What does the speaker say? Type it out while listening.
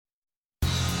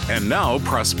And now,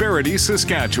 Prosperity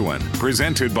Saskatchewan,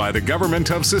 presented by the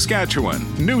Government of Saskatchewan,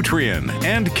 Nutrien,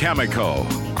 and Cameco.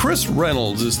 Chris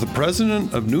Reynolds is the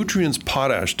president of Nutrien's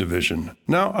Potash Division.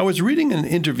 Now, I was reading an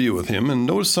interview with him and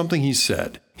noticed something he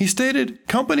said. He stated,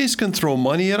 companies can throw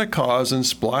money at a cause and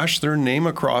splash their name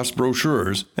across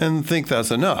brochures and think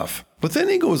that's enough. But then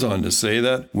he goes on to say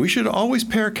that we should always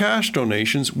pair cash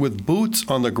donations with boots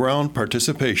on the ground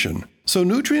participation. So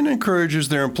Nutrien encourages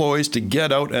their employees to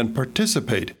get out and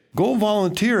participate. Go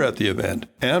volunteer at the event,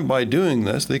 and by doing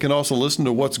this, they can also listen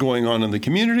to what's going on in the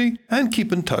community and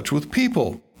keep in touch with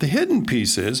people. The hidden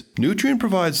piece is Nutrien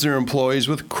provides their employees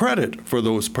with credit for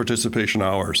those participation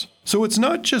hours. So it's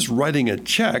not just writing a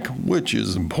check, which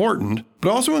is important,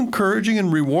 but also encouraging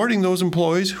and rewarding those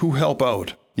employees who help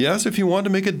out. Yes, if you want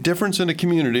to make a difference in a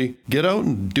community, get out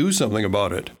and do something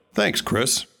about it. Thanks,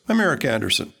 Chris. I'm Eric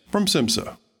Anderson from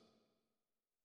SIMSA.